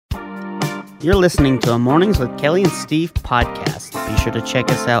You're listening to a Mornings with Kelly and Steve podcast. Be sure to check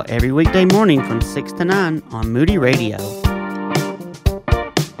us out every weekday morning from 6 to 9 on Moody Radio.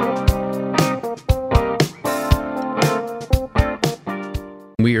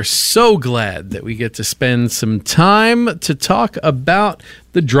 We are so glad that we get to spend some time to talk about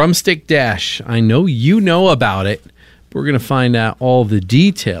the Drumstick Dash. I know you know about it. We're going to find out all the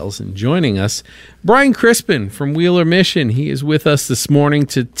details. And joining us, Brian Crispin from Wheeler Mission. He is with us this morning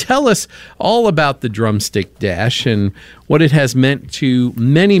to tell us all about the Drumstick Dash and what it has meant to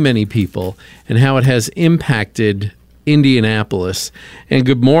many, many people and how it has impacted Indianapolis. And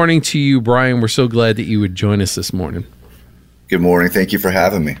good morning to you, Brian. We're so glad that you would join us this morning. Good morning. Thank you for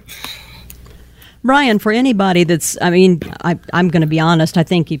having me. Brian, for anybody I'm going to be honest, I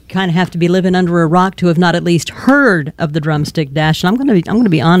think you kind of have to be living under a rock to have not at least heard of the Drumstick Dash. And I'm going to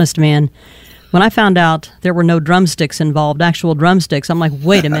be honest, man. When I found out there were no drumsticks involved, actual drumsticks, I'm like,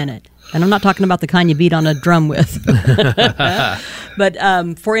 wait a minute. And I'm not talking about the kind you beat on a drum with.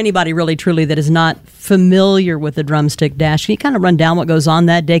 But for anybody really, truly that is not familiar with the Drumstick Dash, can you kind of run down what goes on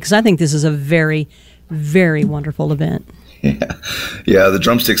that day? Because I think this is a very, very wonderful event. Yeah. The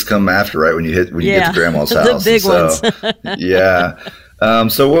drumsticks come after, right, when you get to Grandma's house. The big ones. Yeah.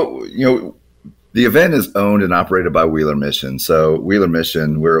 The event is owned and operated by Wheeler Mission. So Wheeler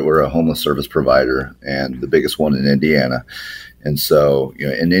Mission, we're a homeless service provider and the biggest one in Indiana. And so,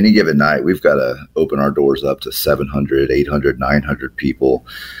 in any given night, we've got to open our doors up to 700, 800, 900 people.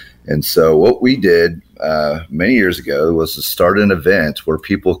 And so what we did many years ago was to start an event where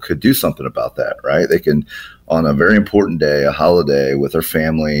people could do something about that, right? They can, on a very important day, a holiday with their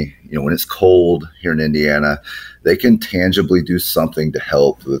family, when it's cold here in Indiana, they can tangibly do something to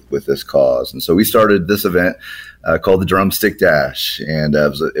help with this cause. And so we started this event called the Drumstick Dash. And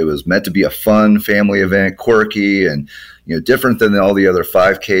it was meant to be a fun family event, quirky and different than all the other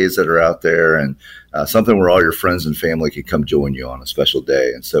 5Ks that are out there, and something where all your friends and family could come join you on a special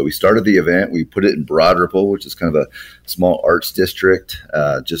day. And so we started the event. We put it in Broad Ripple, which is kind of a small arts district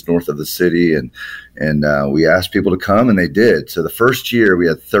just north of the city. And we asked people to come, and they did. So the first year we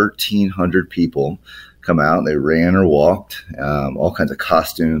had 1,300 people come out. They ran or walked, all kinds of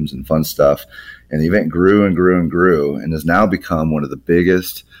costumes and fun stuff. And the event grew and grew and grew and has now become one of the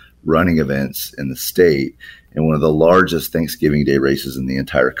biggest running events in the state and one of the largest Thanksgiving Day races in the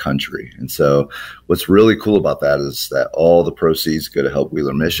entire country. And so what's really cool about that is that all the proceeds go to help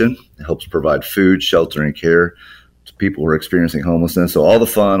Wheeler Mission. It helps provide food, shelter, and care to people who are experiencing homelessness. So all the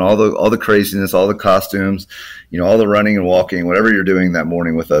fun, all the craziness, all the costumes, all the running and walking, whatever you're doing that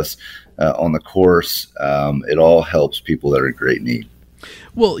morning with us on the course, it all helps people that are in great need.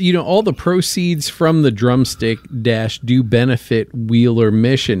 Well, all the proceeds from the Drumstick Dash do benefit Wheeler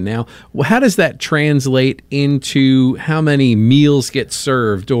Mission. Now, how does that translate into how many meals get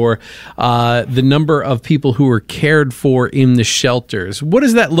served or the number of people who are cared for in the shelters? What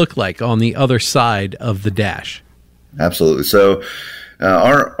does that look like on the other side of the Dash? Absolutely. So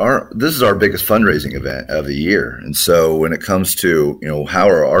this is our biggest fundraising event of the year. And so when it comes to, how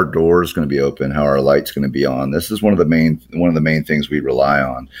are our doors going to be open, how are our lights going to be on, this is one of the main things we rely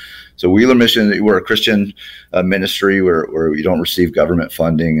on. So Wheeler Mission, we're a Christian ministry where we don't receive government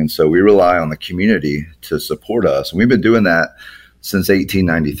funding. And so we rely on the community to support us. And we've been doing that since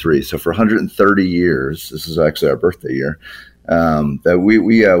 1893. So for 130 years, this is actually our birthday year, that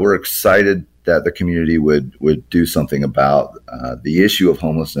we're excited that the community would do something about the issue of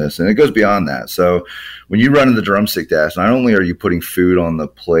homelessness. And it goes beyond that. So when you run in the Drumstick Dash, not only are you putting food on the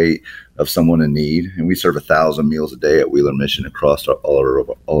plate of someone in need, and we serve 1,000 meals a day at Wheeler Mission across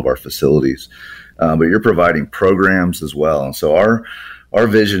all of our facilities, but you're providing programs as well. And so our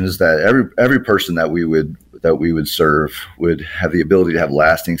vision is that every person that we would serve would have the ability to have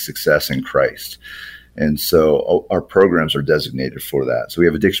lasting success in Christ. And so our programs are designated for that. So we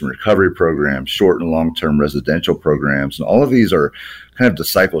have addiction recovery programs, short and long-term residential programs. And all of these are kind of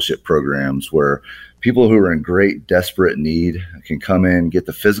discipleship programs where people who are in great, desperate need can come in, get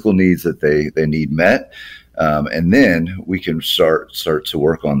the physical needs that they need met. And then we can start to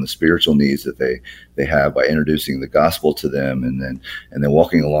work on the spiritual needs that they have by introducing the gospel to them and then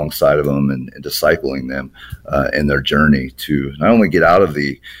walking alongside of them and discipling them in their journey to not only get out of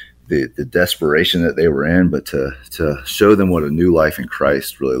the desperation that they were in, but to show them what a new life in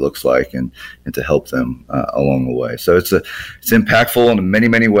Christ really looks like and to help them along the way. So it's impactful in many,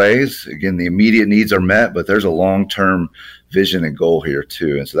 many ways. Again, the immediate needs are met, but there's a long-term vision and goal here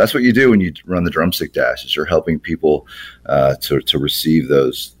too. And so that's what you do when you run the Drumstick Dash, is you're helping people to receive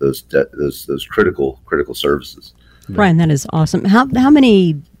those critical services. Brian, that is awesome. How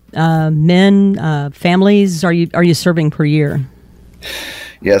many men, families are you serving per year?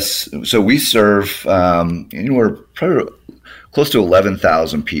 Yes. So we serve anywhere probably close to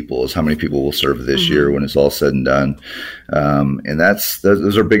 11,000 people is how many people we'll serve this year when it's all said and done. And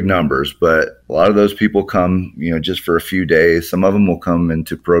those are big numbers, but a lot of those people come, just for a few days. Some of them will come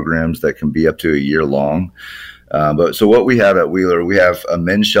into programs that can be up to a year long. But so what we have at Wheeler, we have a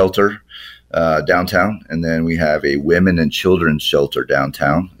men's shelter downtown, and then we have a women and children's shelter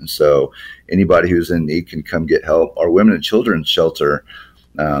downtown. And so anybody who's in need can come get help. Our women and children's shelter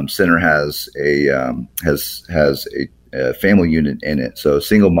center has a family unit in it. So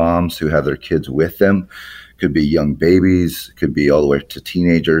single moms who have their kids with them, could be young babies, could be all the way to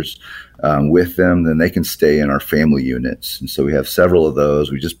teenagers with them, then they can stay in our family units. And so we have several of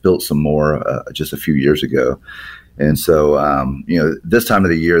those. We just built some more just a few years ago. And so, this time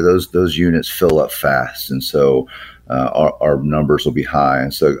of the year, those units fill up fast. And so our numbers will be high.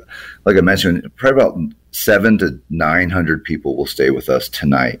 And so, like I mentioned, probably about 700 to 900 people will stay with us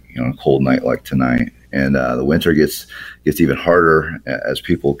tonight, a cold night like tonight. And the winter gets even harder as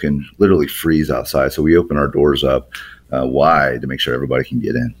people can literally freeze outside. So we open our doors up wide to make sure everybody can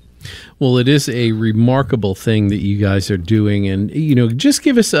get in. Well, it is a remarkable thing that you guys are doing. And, just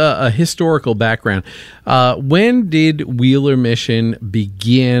give us a historical background. When did Wheeler Mission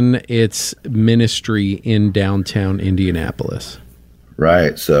begin its ministry in downtown Indianapolis?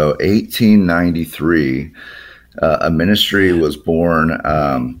 Right. So 1893, a ministry was born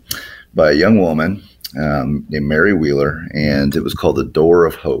by a young woman named Mary Wheeler, and it was called the Door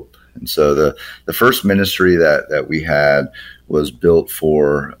of Hope. And so the first ministry that we had was built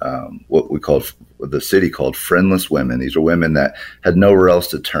for what the city called friendless women. These are women that had nowhere else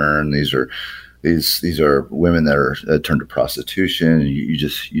to turn. These are women that are turned to prostitution.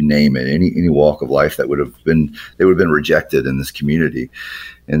 You name it, any walk of life they would have been rejected in this community.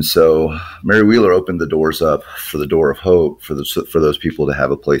 And so Mary Wheeler opened the doors up for the Door of Hope for those people to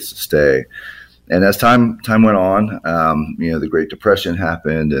have a place to stay. And as time went on, the Great Depression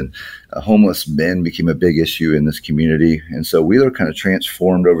happened, and homeless men became a big issue in this community. And so Wheeler kind of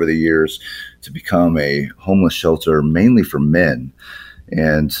transformed over the years to become a homeless shelter mainly for men.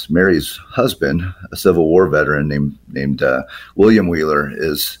 And Mary's husband, a Civil War veteran named William Wheeler,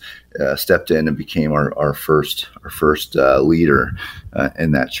 stepped in and became our first leader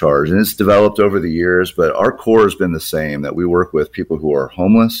in that charge. And it's developed over the years, but our core has been the same, that we work with people who are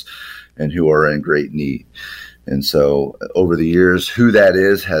homeless and who are in great need. And so over the years, who that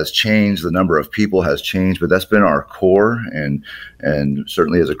is has changed. The number of people has changed, but that's been our core. And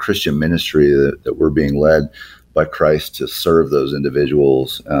certainly as a Christian ministry that we're being led by Christ to serve those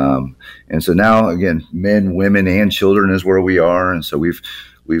individuals. And so now, again, men, women, and children is where we are. And so we've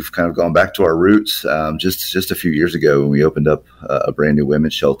kind of gone back to our roots just a few years ago when we opened up a brand new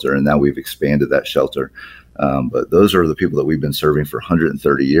women's shelter, and now we've expanded that shelter. But those are the people that we've been serving for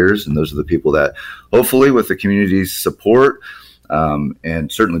 130 years, and those are the people that hopefully with the community's support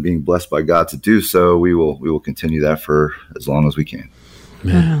and certainly being blessed by God to do so, we will continue that for as long as we can.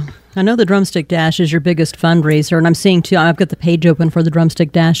 Wow. I know the Drumstick Dash is your biggest fundraiser, and I'm seeing too, I've got the page open for the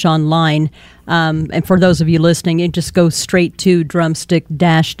Drumstick Dash online. And for those of you listening, you just go straight to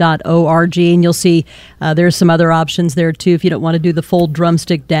drumstick-org, and you'll see there's some other options there too. If you don't want to do the full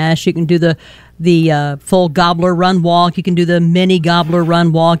Drumstick Dash, you can do the full Gobbler Run Walk. You can do the mini Gobbler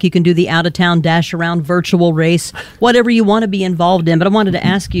Run Walk. You can do the out-of-town dash around virtual race, whatever you want to be involved in. But I wanted to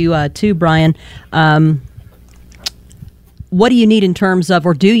ask you too, Brian, what do you need in terms of,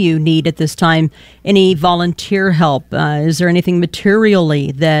 or do you need at this time, any volunteer help? Is there anything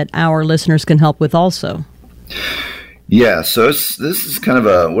materially that our listeners can help with also? Yeah, so this is kind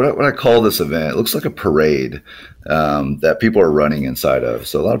of what I call this event. It looks like a parade that people are running inside of.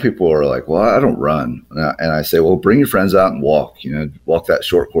 So a lot of people are like, well, I don't run. And I say, well, bring your friends out and walk that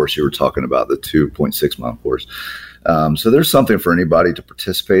short course you were talking about, the 2.6 mile course. So there's something for anybody to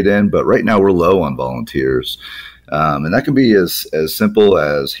participate in. But right now we're low on volunteers. And that can be as simple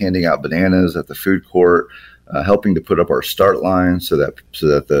as handing out bananas at the food court, helping to put up our start line so that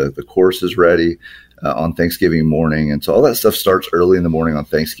the course is ready on Thanksgiving morning. And so all that stuff starts early in the morning on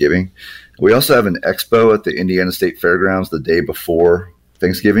Thanksgiving. We also have an expo at the Indiana State Fairgrounds the day before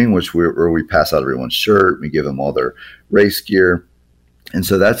Thanksgiving, where we pass out everyone's shirt. We give them all their race gear. And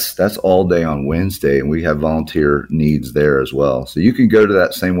so that's all day on Wednesday, and we have volunteer needs there as well. So you can go to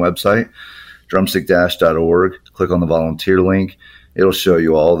that same website, drumstick-org, click on the volunteer link. It'll show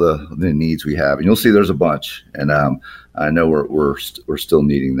you all the needs we have, and you'll see there's a bunch. And I know we're still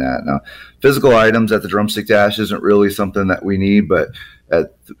needing that. Now, physical items at the Drumstick Dash isn't really something that we need, but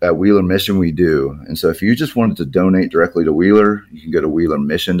at Wheeler Mission we do. And so if you just wanted to donate directly to Wheeler, you can go to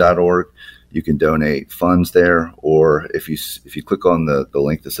wheelermission.org. you can donate funds there, or if you click on the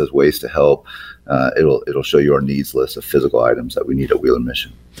link that says Ways to Help, it'll show you our needs list of physical items that we need at Wheeler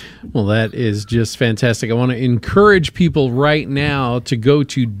Mission. Well, that is just fantastic. I want to encourage people right now to go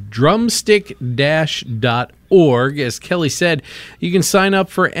to drumstick-.org. As Kelly said, you can sign up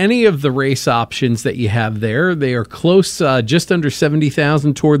for any of the race options that you have there. They are close, just under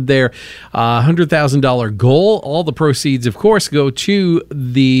 $70,000 toward their $100,000 goal. All the proceeds, of course, go to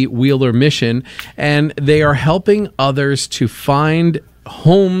the Wheeler Mission, and they are helping others to find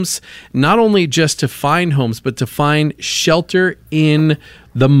homes, not only just to find homes, but to find shelter in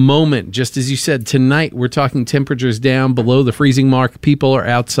the moment. Just as you said, tonight we're talking temperatures down below the freezing mark. People are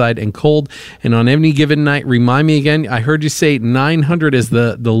outside and cold. And on any given night, remind me again, I heard you say 900 is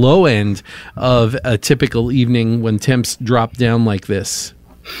the low end of a typical evening when temps drop down like this.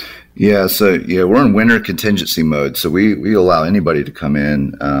 Yeah, so we're in winter contingency mode, so we allow anybody to come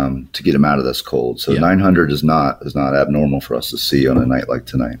in to get them out of this cold. So 900 is not abnormal for us to see on a night like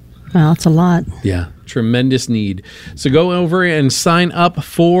tonight. Wow, that's a lot. Yeah, tremendous need. So go over and sign up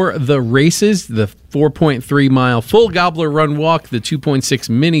for the races, the 4.3 mile full gobbler run walk, the 2.6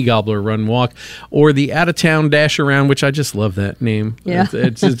 mini gobbler run walk, or the out of town dash around, which I just love that name. Yeah.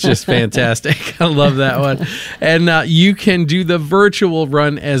 It's just fantastic. I love that one. And you can do the virtual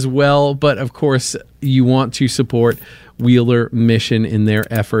run as well. But of course, you want to support Wheeler Mission in their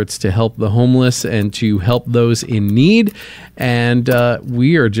efforts to help the homeless and to help those in need. And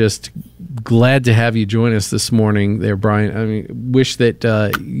we are just glad to have you join us this morning there, Brian. I mean, wish that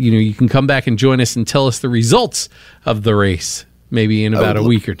you can come back and join us and tell us the results of the race, maybe in about a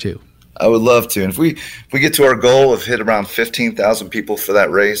week or two. I would love to. And if we get to our goal of hit around 15,000 people for that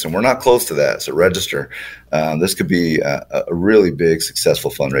race, and we're not close to that, so register. This could be a really big,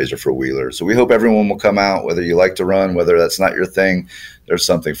 successful fundraiser for Wheeler. So we hope everyone will come out, whether you like to run, whether that's not your thing. There's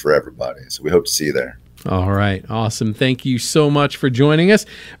something for everybody. So we hope to see you there. All right. Awesome. Thank you so much for joining us.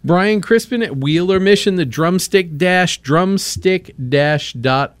 Brian Crispin at Wheeler Mission, the Drumstick Dash,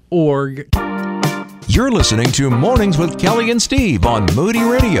 drumstick-.org. You're listening to Mornings with Kelly and Steve on Moody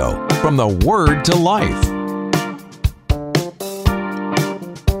Radio, from the Word to Life.